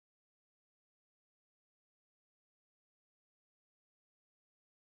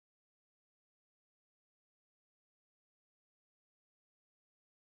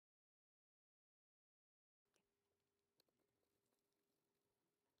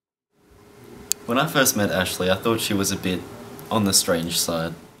When I first met Ashley, I thought she was a bit on the strange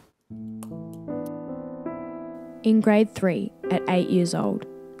side. In grade 3, at 8 years old,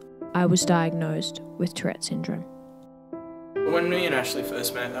 I was diagnosed with Tourette Syndrome. When me and Ashley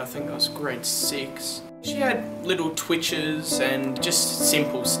first met, I think I was grade 6. She had little twitches and just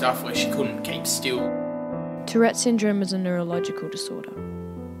simple stuff where she couldn't keep still. Tourette Syndrome is a neurological disorder.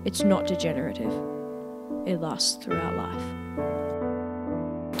 It's not degenerative. It lasts throughout life.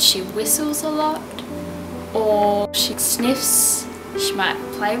 She whistles a lot, or she sniffs, she might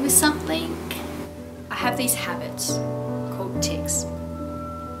play with something. I have these habits called tics.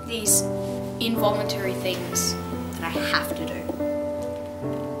 These involuntary things that I have to do.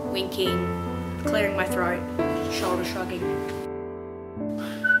 Winking, clearing my throat, shoulder shrugging.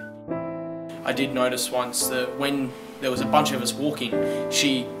 I did notice once that when there was a bunch of us walking,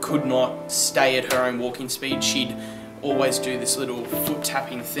 she could not stay at her own walking speed. She'd always do this little foot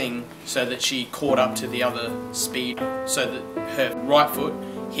tapping thing so that she caught up to the other speed, so that her right foot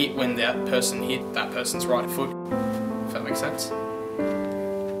hit when that person hit that person's right foot, if that makes sense.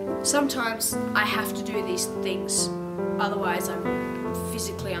 Sometimes I have to do these things, otherwise I'm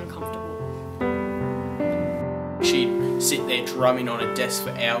physically uncomfortable. She'd sit there drumming on a desk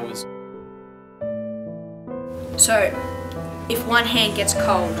for hours. So, if one hand gets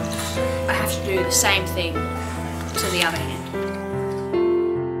cold, I have to do the same thing to the other hand.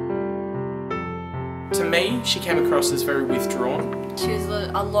 To me, she came across as very withdrawn. She was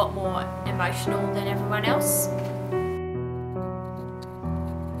a lot more emotional than everyone else.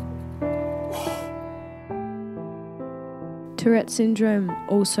 Tourette Syndrome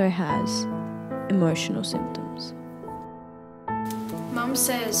also has emotional symptoms. Mum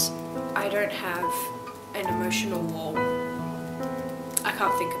says I don't have an emotional wall. I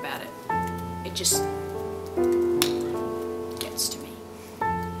can't think about it. It just gets to me.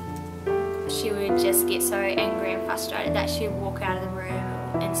 She would just get so angry and frustrated that she would walk out of the room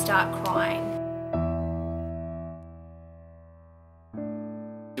and start crying.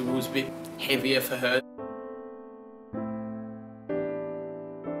 It was a bit heavier for her.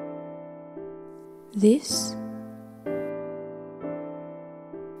 This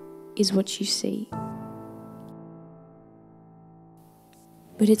is what you see.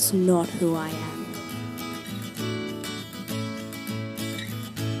 But it's not who I am.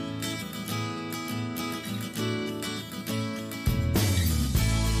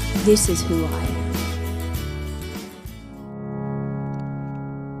 This is who I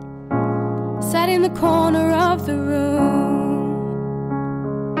am. Sat in the corner of the room.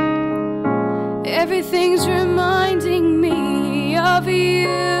 Everything's reminding me of you.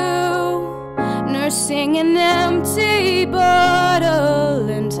 Nursing an empty bottle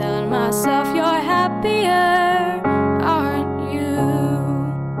and telling myself you're happier, aren't you?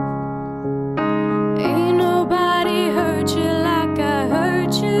 Ain't nobody hurt you like I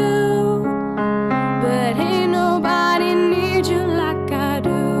hurt you, but ain't nobody need you like I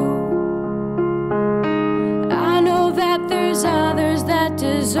do. I know that there's others that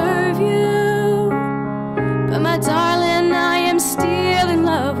deserve you, but my darling, I am still in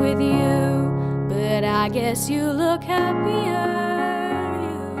love with you. But I guess you look happier.